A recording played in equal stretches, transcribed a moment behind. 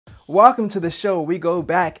Welcome to the show where we go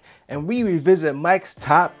back and we revisit Mike's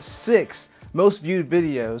top 6 most viewed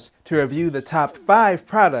videos to review the top 5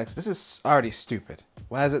 products. This is already stupid.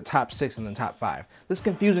 Why is it top 6 and then top 5? This is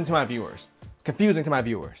confusing to my viewers.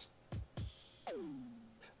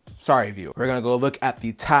 Sorry, viewer. We're gonna go look at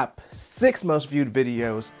the top 6 most viewed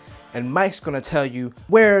videos and Mike's gonna tell you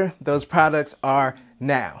where those products are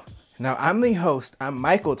now. Now, I'm the host, I'm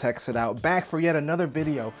Michael Texted Out, back for yet another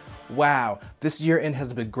video. Wow, this year end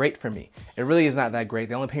has been great for me. It really is not that great.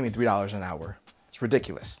 They only pay me $3 an hour. It's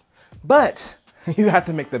ridiculous. But you have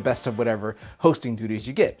to make the best of whatever hosting duties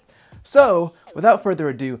you get. So, without further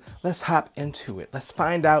ado, let's hop into it. Let's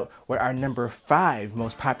find out what our number 5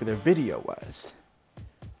 most popular video was.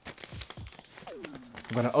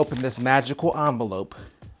 I'm gonna open this magical envelope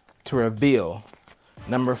to reveal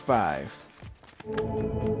number 5.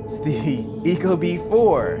 It's the Ecobee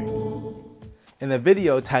 4. In the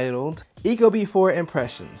video titled, Ecobee 4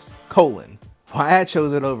 Impressions, why I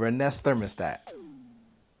chose it over a Nest thermostat.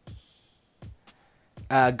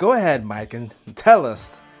 Go ahead, Mike, and tell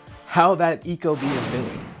us how that Ecobee is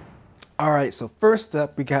doing. All right, so first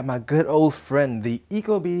up, we got my good old friend, the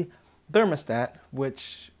Ecobee thermostat,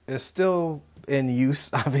 which is still in use,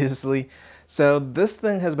 obviously. So this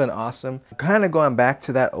thing has been awesome. Kind of going back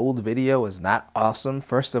to that old video is not awesome.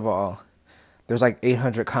 First of all, there's like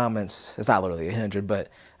 800 comments. It's not literally 800, but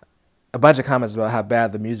a bunch of comments about how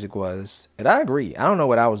bad the music was. And I agree. I don't know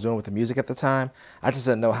what I was doing with the music at the time. I just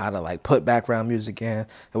didn't know how to like put background music in.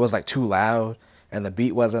 It was like too loud and the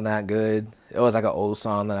beat wasn't that good. It was like an old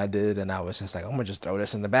song that I did and I was just like, I'm gonna just throw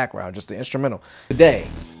this in the background, just the instrumental. Today,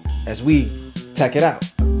 as we check it out.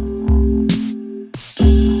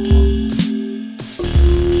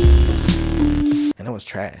 And it was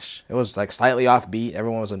trash. It was like slightly offbeat.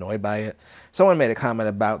 Everyone was annoyed by it. Someone made a comment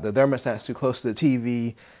about the thermostat's too close to the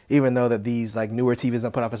TV. Even though that these like newer TVs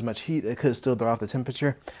don't put off as much heat, it could still throw off the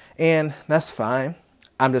temperature. And that's fine.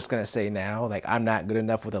 I'm just gonna say now, like I'm not good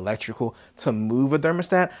enough with electrical to move a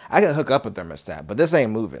thermostat. I can hook up a thermostat, but this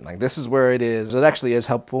ain't moving. Like this is where it is. It actually is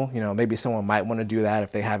helpful. You know, maybe someone might want to do that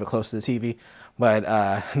if they have it close to the TV. But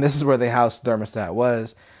this is where the house thermostat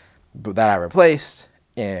was that I replaced.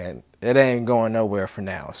 And it ain't going nowhere for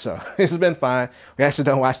now. So it's been fine. We actually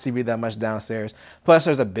don't watch TV that much downstairs. Plus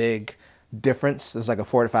there's a big difference. There's like a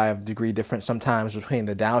 4 to 5 degree difference sometimes between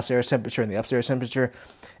the downstairs temperature and the upstairs temperature,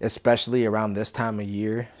 especially around this time of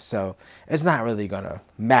year. So it's not really gonna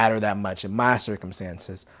matter that much in my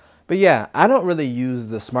circumstances. But yeah, I don't really use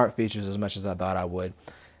the smart features as much as I thought I would.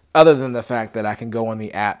 Other than the fact that I can go on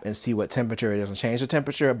the app and see what temperature it is and change the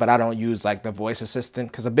temperature, but I don't use like the voice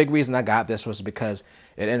assistant because the big reason I got this was because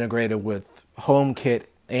it integrated with HomeKit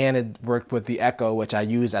and it worked with the Echo, which I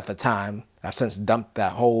used at the time. I've since dumped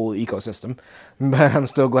that whole ecosystem, but I'm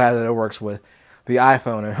still glad that it works with the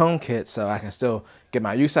iPhone and HomeKit, so I can still get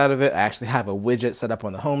my use out of it. I actually have a widget set up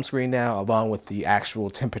on the home screen now, along with the actual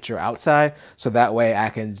temperature outside, so that way I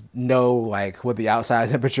can know like what the outside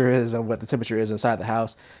temperature is and what the temperature is inside the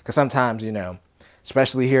house. Because sometimes, you know,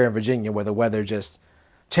 especially here in Virginia, where the weather just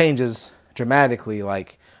changes dramatically,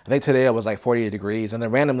 like I think today it was like 48 degrees, and then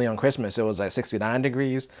randomly on Christmas it was like 69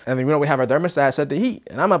 degrees. And then, you know, we have our thermostat set to heat,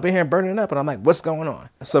 and I'm up in here burning up, and I'm like, what's going on?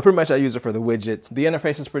 So pretty much I use it for the widgets. The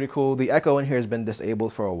interface is pretty cool. The Echo in here has been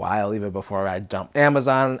disabled for a while, even before I dumped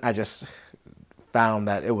Amazon. I just found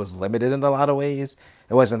that it was limited in a lot of ways.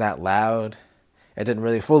 It wasn't that loud. It didn't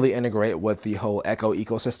really fully integrate with the whole Echo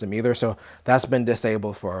ecosystem either, so that's been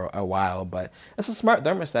disabled for a while. But it's a smart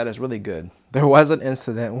thermostat. It's really good. There was an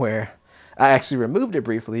incident where I actually removed it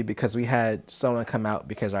briefly because we had someone come out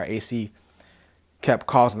because our AC kept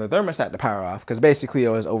causing the thermostat to power off, because basically it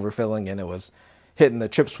was overfilling and it was hitting the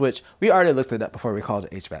trip switch. We already looked it up before we called the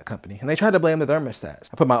HVAC company, and they tried to blame the thermostats.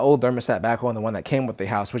 I put my old thermostat back on, the one that came with the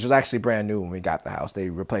house, which was actually brand new when we got the house. They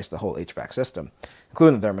replaced the whole HVAC system,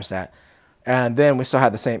 including the thermostat. And then we still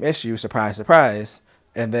had the same issue, surprise, surprise.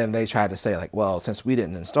 And then they tried to say like, well, since we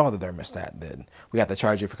didn't install the thermostat, then we have to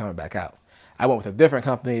charge you for coming back out. I went with a different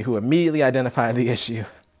company who immediately identified the issue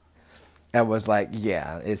and was like,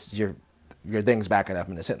 yeah, it's your thing's backing up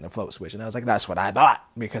and it's hitting the float switch. And I was like, that's what I thought,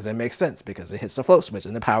 because it makes sense, because it hits the float switch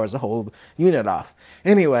and it powers the whole unit off.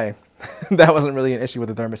 Anyway, that wasn't really an issue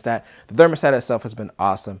with the thermostat. The thermostat itself has been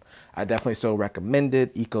awesome. I definitely still recommend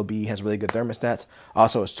it. Ecobee has really good thermostats.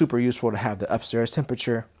 Also, it's super useful to have the upstairs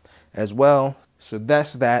temperature as well. So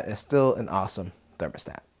that's that. It's still an awesome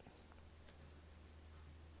thermostat.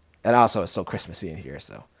 And also, it's so Christmassy in here,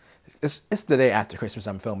 so it's the day after Christmas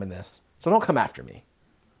I'm filming this. So don't come after me.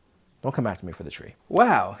 Don't come after me for the tree.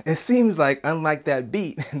 Wow, it seems like, unlike that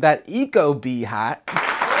beat, that Ecobee hot.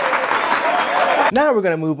 Now we're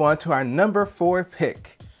gonna move on to our number 4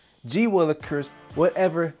 pick. Gee willikers,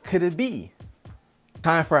 whatever could it be?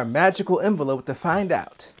 Time for a magical envelope to find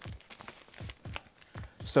out.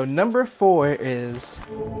 So number 4 is,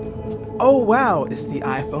 oh wow, it's the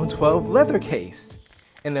iPhone 12 leather case.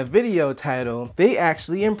 In the video title, they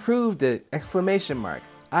actually improved it, exclamation mark.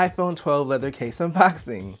 iPhone 12 leather case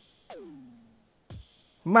unboxing.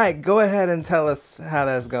 Mike, go ahead and tell us how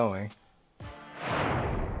that's going.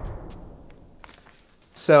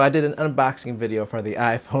 So I did an unboxing video for the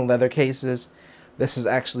iPhone leather cases. This is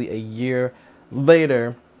actually a year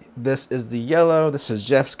later. This is the yellow, this is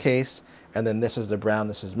Jeff's case, and then this is the brown,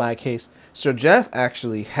 this is my case. So Jeff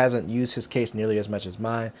actually hasn't used his case nearly as much as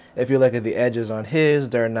mine. If you look at the edges on his,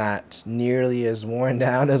 they're not nearly as worn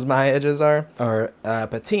down as my edges are, or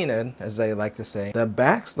patinaed, as they like to say. The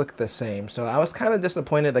backs look the same, so I was kind of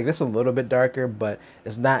disappointed. Like, this is a little bit darker, but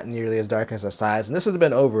it's not nearly as dark as the sides, and this has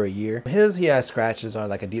been over a year. His, he has scratches on,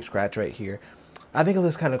 like a deep scratch right here. I think it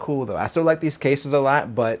looks kind of cool though. I still like these cases a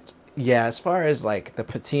lot, but yeah, as far as like the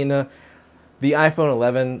patina, the iPhone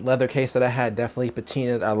 11 leather case that I had definitely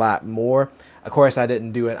patinaed a lot more. Of course, I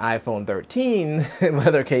didn't do an iPhone 13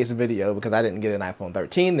 leather case video because I didn't get an iPhone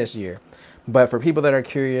 13 this year. But for people that are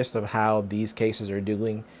curious of how these cases are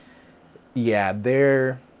doing, yeah,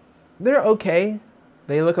 they're okay.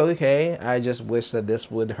 They look okay. I just wish that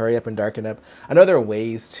this would hurry up and darken up. I know there are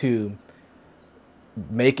ways to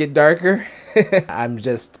make it darker. I'm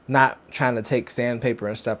just not trying to take sandpaper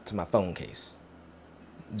and stuff to my phone case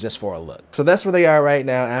just for a look. So that's where they are right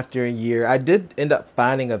now after a year. I did end up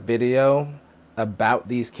finding a video about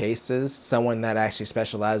these cases, someone that actually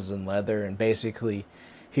specializes in leather, and basically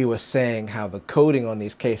he was saying how the coating on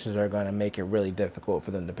these cases are going to make it really difficult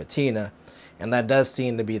for them to patina, and that does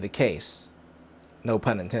seem to be the case. No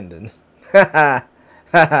pun intended. Let's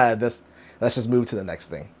just move to the next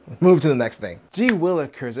thing. Move to the next thing. Gee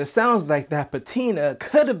willikers, it sounds like that patina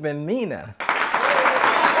could have been Nina.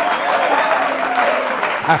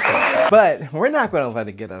 But we're not going to let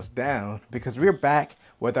it get us down, because we're back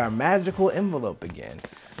with our magical envelope again.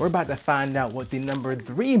 We're about to find out what the number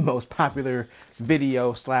 3 most popular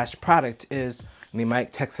video / product is on the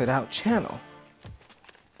Mike Text It Out channel.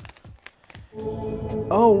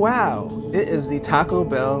 Oh wow, it is the Taco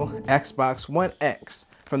Bell Xbox One X.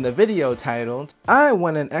 From the video titled, I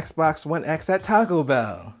want an Xbox One X at Taco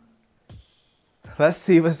Bell. Let's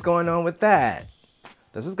see what's going on with that.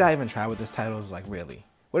 Does this guy even try with this title? Is like, really?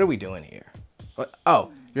 What are we doing here? What?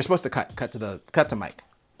 Oh, you're supposed to cut to Mike.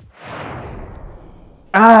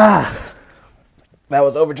 Ah, that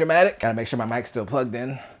was over dramatic. Gotta make sure my mic's still plugged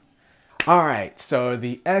in. All right, so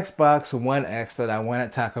the Xbox One X that I went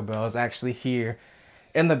at Taco Bell is actually here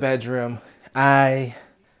in the bedroom. I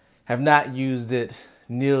have not used it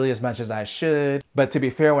nearly as much as I should, but to be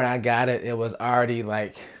fair, when I got it, it was already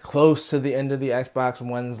like close to the end of the Xbox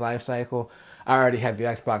One's life cycle. I already had the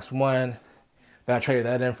Xbox One, then I traded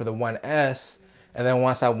that in for the One S, and then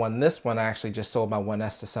once I won this one, I actually just sold my One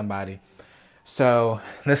S to somebody. So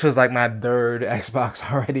this was like my 3rd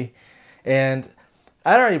Xbox already, and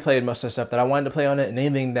I'd already played most of the stuff that I wanted to play on it, and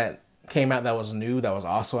anything that came out that was new, that was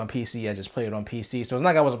also on PC, I just played it on PC. So it's not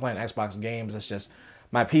like I wasn't playing Xbox games, it's just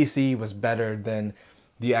my PC was better than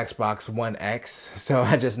the Xbox One X, so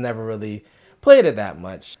I just never really played it that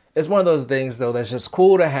much. It's one of those things though that's just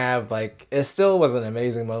cool to have. Like, it still was an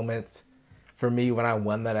amazing moment for me when I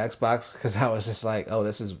won that Xbox, because I was just like, oh,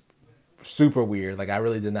 this is super weird. Like, I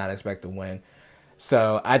really did not expect to win.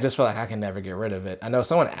 So I just feel like I can never get rid of it. I know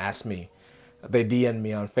someone asked me, they DM'd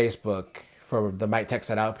me on Facebook for the Mike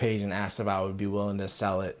Text It Out page and asked if I would be willing to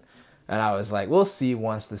sell it. And I was like, we'll see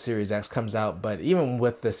once the Series X comes out. But even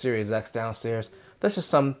with the Series X downstairs, there's just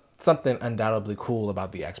something undoubtedly cool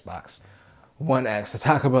about the Xbox One X, the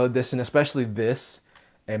Taco Bell edition, especially this.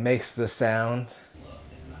 It makes the sound.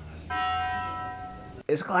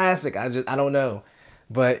 It's classic. I don't know.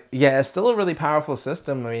 But yeah, it's still a really powerful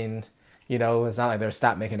system. I mean, you know, it's not like they're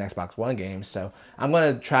stopped making Xbox One games. So I'm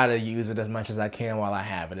going to try to use it as much as I can while I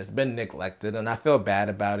have it. It's been neglected and I feel bad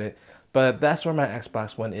about it. But that's where my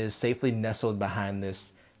Xbox One is, safely nestled behind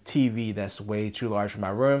this TV that's way too large for my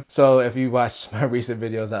room. So if you watched my recent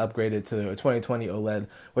videos, I upgraded to a 2020 OLED,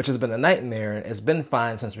 which has been a nightmare. It's been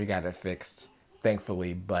fine since we got it fixed,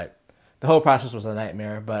 thankfully, but the whole process was a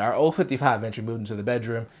nightmare. But our old 55-inch we moved into the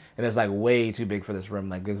bedroom, and it's like way too big for this room.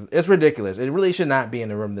 Like, it's ridiculous. It really should not be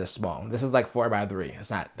in a room this small. This is like 4x3. It's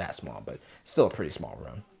not that small, but still a pretty small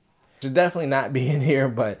room. It should definitely not be in here,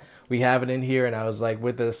 but we have it in here. And I was like,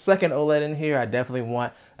 with the second OLED in here, I definitely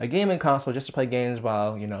want a gaming console just to play games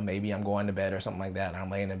while, you know, maybe I'm going to bed or something like that, and I'm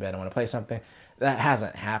laying in bed, I want to play something. That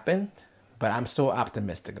hasn't happened, but I'm still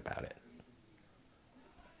optimistic about it.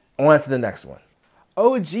 On to the next one.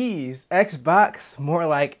 Oh geez, Xbox, more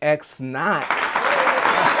like X not.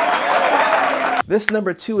 This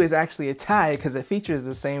number 2 is actually a tie because it features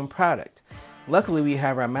the same product. Luckily, we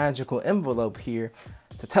have our magical envelope here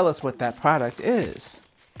to tell us what that product is.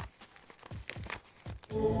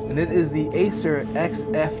 And it is the Acer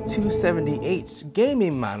XF270H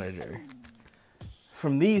gaming monitor.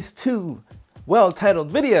 From these two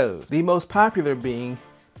well-titled videos, the most popular being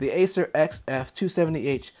the Acer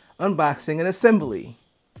XF270H unboxing and assembly,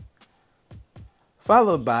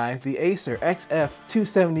 followed by the Acer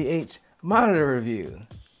XF270H monitor review.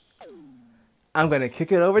 I'm going to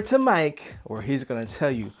kick it over to Mike, where he's going to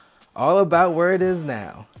tell you all about where it is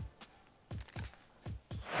now.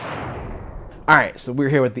 Alright, so we're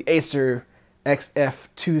here with the Acer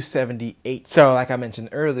XF270H. So like I mentioned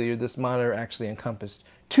earlier, this monitor actually encompassed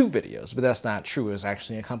 2 videos, but that's not true. It's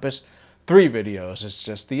actually encompassed 3 videos. It's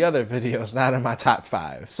just the other videos not in my top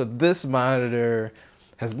 5. So this monitor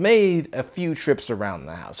has made a few trips around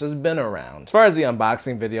the house. It's been around. As far as the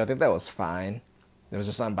unboxing video, I think that was fine. It was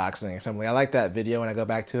just unboxing assembly. I like that video when I go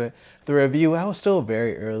back to it. The review, I was still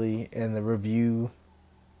very early in the review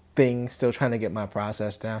thing, still trying to get my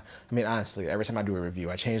process down. I mean, honestly, every time I do a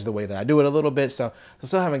review, I change the way that I do it a little bit, so I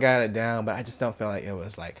still haven't got it down, but I just don't feel like it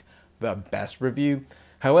was like the best review.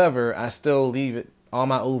 However, I still leave all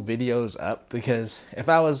my old videos up because if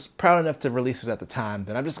I was proud enough to release it at the time,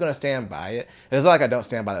 then I'm just gonna stand by it. It's not like I don't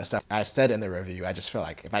stand by the stuff I said in the review. I just feel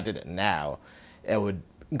like if I did it now, it would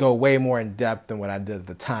go way more in depth than what I did at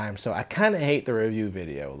the time. So I kind of hate the review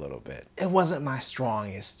video a little bit. It wasn't my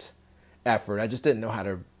strongest effort. I just didn't know how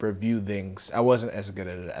to review things. I wasn't as good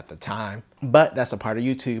at it at the time, but that's a part of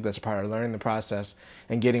YouTube. That's a part of learning the process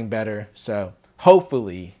and getting better. So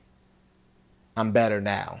hopefully I'm better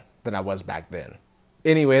now than I was back then.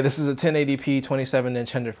 Anyway, this is a 1080p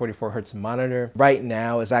 27-inch 144 Hz monitor. Right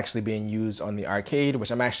now it's actually being used on the arcade, which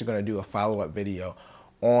I'm actually going to do a follow-up video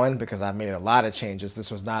on because I've made a lot of changes. This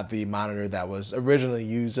was not the monitor that was originally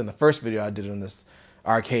used in the first video I did on this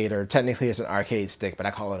arcade, or technically it's an arcade stick, but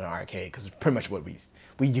I call it an arcade because it's pretty much what we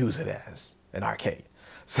use it as, an arcade.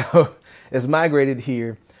 So it's migrated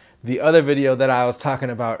here. The other video that I was talking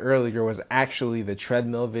about earlier was actually the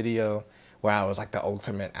treadmill video where I was like the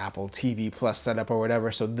ultimate Apple TV Plus setup or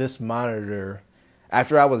whatever. So this monitor,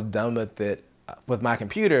 after I was done with it with my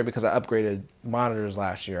computer, because I upgraded monitors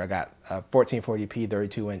last year, I got a 1440p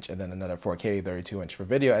 32-inch and then another 4K 32-inch for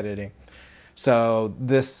video editing. So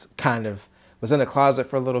this kind of was in the closet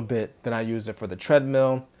for a little bit, then I used it for the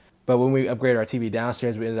treadmill. But when we upgraded our TV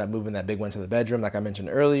downstairs, we ended up moving that big one to the bedroom, like I mentioned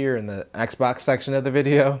earlier in the Xbox section of the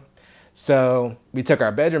video. So we took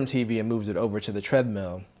our bedroom TV and moved it over to the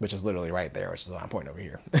treadmill, which is literally right there, which is why I'm pointing over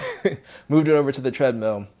here. Moved it over to the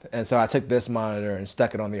treadmill, and so I took this monitor and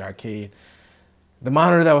stuck it on the arcade. The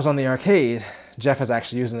monitor that was on the arcade, Jeff is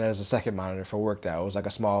actually using it as a second monitor for work now. It was like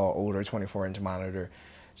a small, older 24-inch monitor.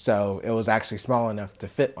 So it was actually small enough to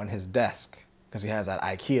fit on his desk, because he has that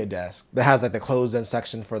IKEA desk that has like the closed-in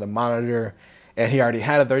section for the monitor, and he already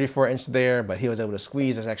had a 34-inch there, but he was able to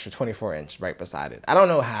squeeze an extra 24-inch right beside it. I don't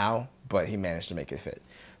know how, but he managed to make it fit.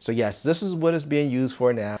 So yes, this is what it's being used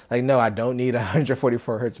for now. Like, no, I don't need a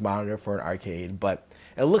 144 Hz monitor for an arcade, but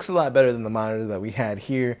it looks a lot better than the monitor that we had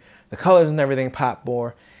here. The colors and everything pop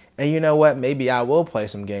more. And you know what? Maybe I will play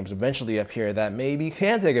some games eventually up here that maybe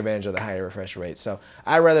can take advantage of the higher refresh rate. So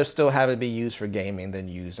I'd rather still have it be used for gaming than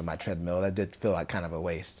used on my treadmill. That did feel like kind of a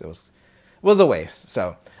waste. It was a waste.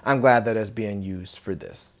 So I'm glad that it's being used for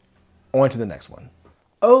this. On to the next one.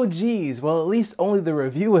 Oh geez, well at least only the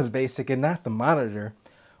review was basic and not the monitor.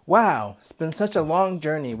 Wow, it's been such a long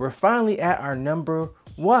journey. We're finally at our number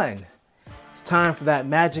 1. It's time for that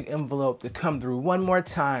magic envelope to come through one more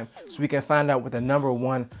time so we can find out what the number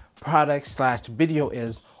 1 product / video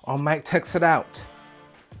is on Mike Text It Out.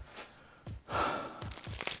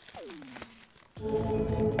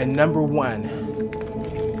 And number 1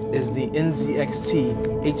 is the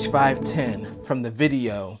NZXT H510 from the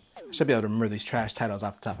video. I should be able to remember these trash titles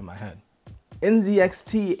off the top of my head.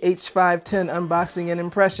 NZXT H510 Unboxing and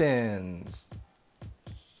Impressions.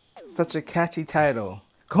 Such a catchy title.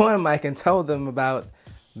 Go on, Mike, and tell them about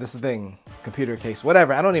this thing, computer case,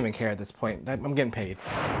 whatever. I don't even care at this point. I'm getting paid.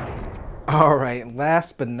 All right,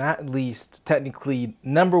 last but not least, technically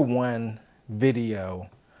number 1 video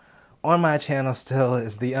on my channel still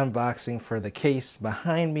is the unboxing for the case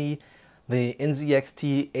behind me, the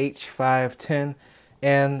NZXT H510,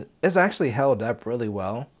 and it's actually held up really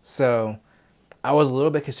well. So I was a little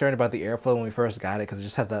bit concerned about the airflow when we first got it because it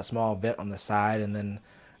just has that small vent on the side and then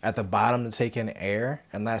at the bottom to take in air,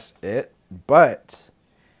 and that's it. But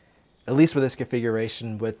at least with this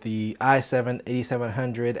configuration with the i7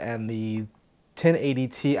 8700 and the 1080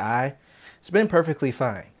 Ti, it's been perfectly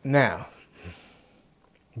fine. Now,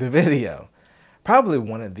 the video, probably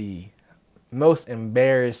one of the most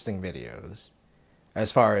embarrassing videos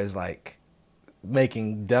as far as like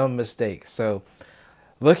making dumb mistakes. So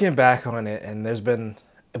looking back on it, and there's been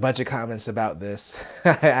a bunch of comments about this,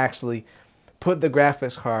 I actually put the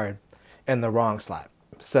graphics card in the wrong slot.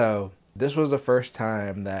 So this was the first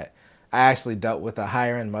time that I actually dealt with a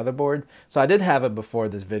higher end motherboard. So I did have it before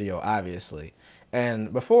this video, obviously.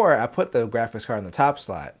 And before, I put the graphics card in the top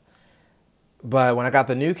slot. But when I got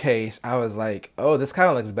the new case, I was like, oh, this kind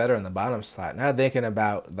of looks better in the bottom slot. Now thinking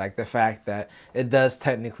about like the fact that it does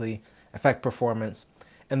technically affect performance.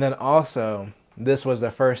 And then also, this was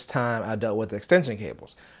the first time I dealt with extension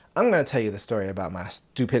cables. I'm going to tell you the story about my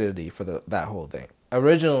stupidity for that whole thing.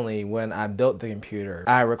 Originally, when I built the computer,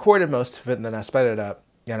 I recorded most of it and then I sped it up.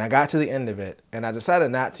 And I got to the end of it and I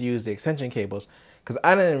decided not to use the extension cables because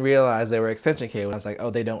I didn't realize they were extension cables. I was like,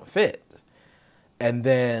 oh, they don't fit. And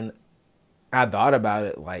then I thought about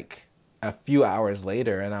it like a few hours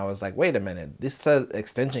later and I was like, wait a minute, this says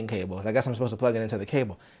extension cables. I guess I'm supposed to plug it into the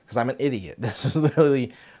cable because I'm an idiot. This was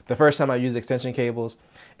literally the first time I used extension cables.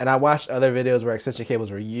 And I watched other videos where extension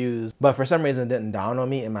cables were used, but for some reason it didn't dawn on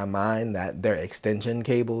me in my mind that they're extension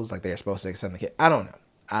cables, like they're supposed to extend the cable. I don't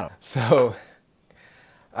know. So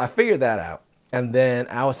I figured that out. And then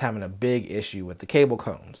I was having a big issue with the cable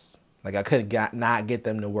combs. Like I could not get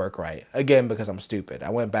them to work right. Again, because I'm stupid. I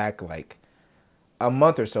went back like a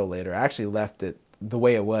month or so later. I actually left it the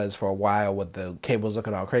way it was for a while with the cables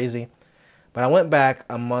looking all crazy. But I went back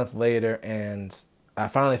a month later and I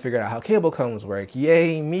finally figured out how cable combs work.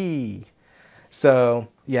 Yay me. So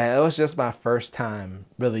yeah, it was just my first time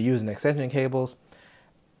really using extension cables.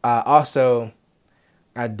 Also,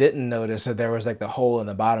 I didn't notice that there was like the hole in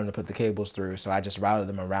the bottom to put the cables through. So I just routed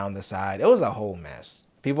them around the side. It was a whole mess.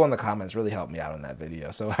 People in the comments really helped me out on that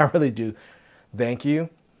video. So I really do thank you.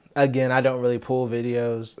 Again, I don't really pull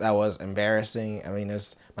videos. That was embarrassing. I mean,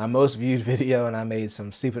 it's my most viewed video and I made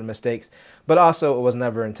some stupid mistakes, but also it was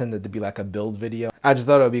never intended to be like a build video. I just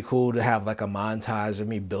thought it would be cool to have like a montage of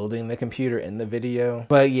me building the computer in the video.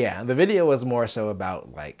 But yeah, the video was more so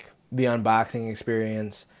about like the unboxing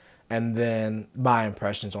experience and then my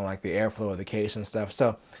impressions on like the airflow of the case and stuff.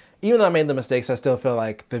 So even though I made the mistakes, I still feel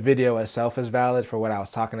like the video itself is valid for what I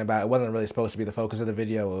was talking about. It wasn't really supposed to be the focus of the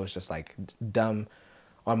video. It was just like dumb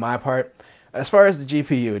on my part. As far as the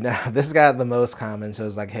GPU, now this got the most comments. It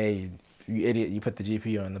was like, hey, you idiot, you put the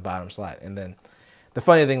GPU in the bottom slot. And then the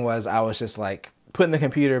funny thing was I was just like putting the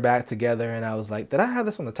computer back together and I was like, did I have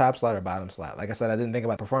this on the top slot or bottom slot? Like I said, I didn't think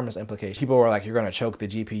about performance implications. People were like, you're going to choke the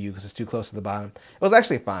GPU because it's too close to the bottom. It was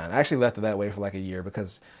actually fine. I actually left it that way for like a year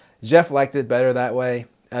because Jeff liked it better that way.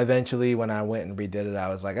 Eventually, when I went and redid it, I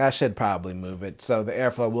was like, I should probably move it. So the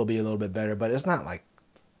airflow will be a little bit better, but it's not like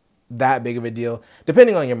that big of a deal.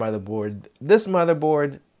 Depending on your motherboard, this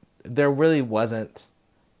motherboard, there really wasn't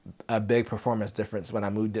a big performance difference when I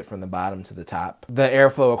moved it from the bottom to the top. The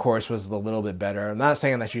airflow, of course, was a little bit better. I'm not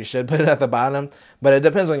saying that you should put it at the bottom, but it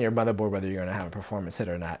depends on your motherboard whether you're going to have a performance hit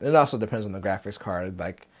or not. It also depends on the graphics card,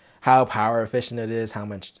 like how power efficient it is, how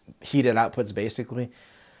much heat it outputs basically,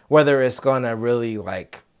 whether it's going to really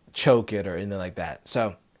like choke it or anything like that.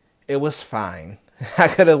 So it was fine. I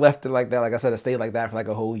could have left it like that. Like I said, it stayed like that for like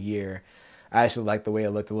a whole year. I actually like the way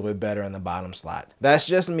it looked a little bit better in the bottom slot. That's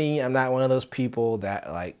just me. I'm not one of those people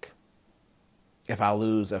that like, if I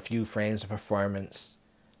lose a few frames of performance,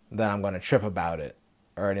 then I'm going to trip about it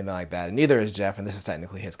or anything like that. And neither is Jeff, and this is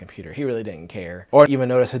technically his computer. He really didn't care or even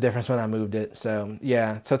notice a difference when I moved it. So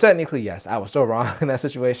yeah, so technically, yes, I was still wrong in that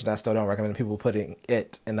situation. I still don't recommend people putting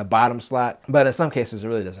it in the bottom slot, but in some cases, it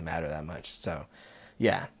really doesn't matter that much. So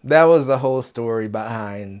yeah, that was the whole story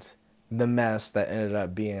behind the mess that ended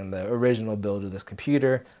up being the original build of this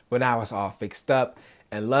computer when I was all fixed up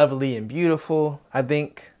and lovely and beautiful, I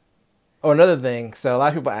think. Oh, another thing, so a lot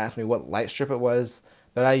of people asked me what light strip it was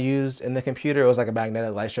that I used in the computer. It was like a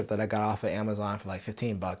magnetic light strip that I got off of Amazon for like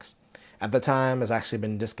 15 bucks. At the time, it's actually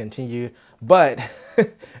been discontinued, but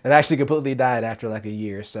it actually completely died after like a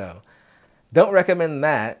year, so don't recommend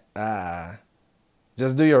that.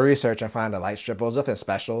 Just do your research and find a light strip. It was nothing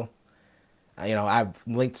special. You know, I've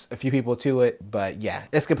linked a few people to it, but yeah,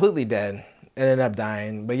 it's completely dead. It ended up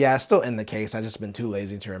dying, but yeah, it's still in the case. I've just been too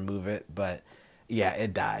lazy to remove it, but yeah,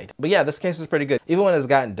 it died. But yeah, this case is pretty good. Even when it's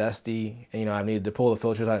gotten dusty and, you know, I needed to pull the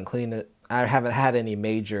filters out and clean it, I haven't had any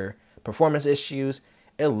major performance issues.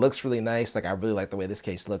 It looks really nice. Like, I really like the way this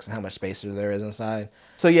case looks and how much space there is inside.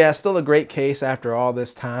 So yeah, still a great case after all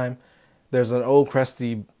this time. There's an old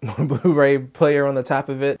crusty Blu-ray player on the top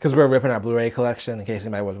of it because we're ripping our Blu-ray collection, in case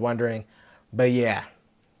anybody was wondering. But yeah,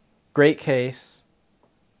 Great case.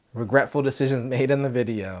 Regretful decisions made in the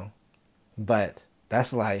video. But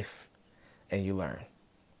that's life. And you learn.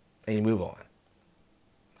 And you move on.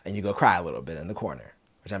 And you go cry a little bit in the corner,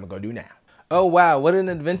 which I'm going to go do now. Oh, wow. What an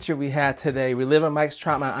adventure we had today. Reliving Mike's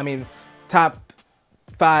trauma. I mean, top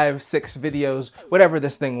 5, 6 videos, whatever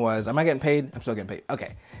this thing was. Am I getting paid? I'm still getting paid.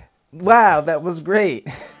 Okay. Wow, that was great.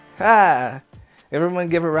 Everyone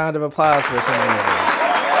give a round of applause for something.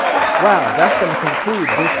 Wow, that's going to conclude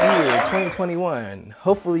this year, 2021.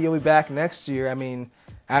 Hopefully you'll be back next year. I mean,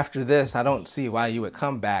 after this, I don't see why you would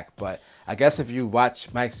come back, but I guess if you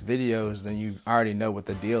watch Mike's videos, then you already know what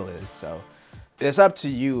the deal is. So it's up to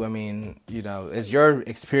you. I mean, you know, it's your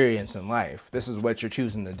experience in life. This is what you're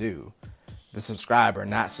choosing to do. The subscribe or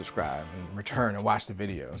not subscribe and return and watch the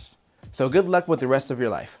videos. So good luck with the rest of your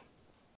life.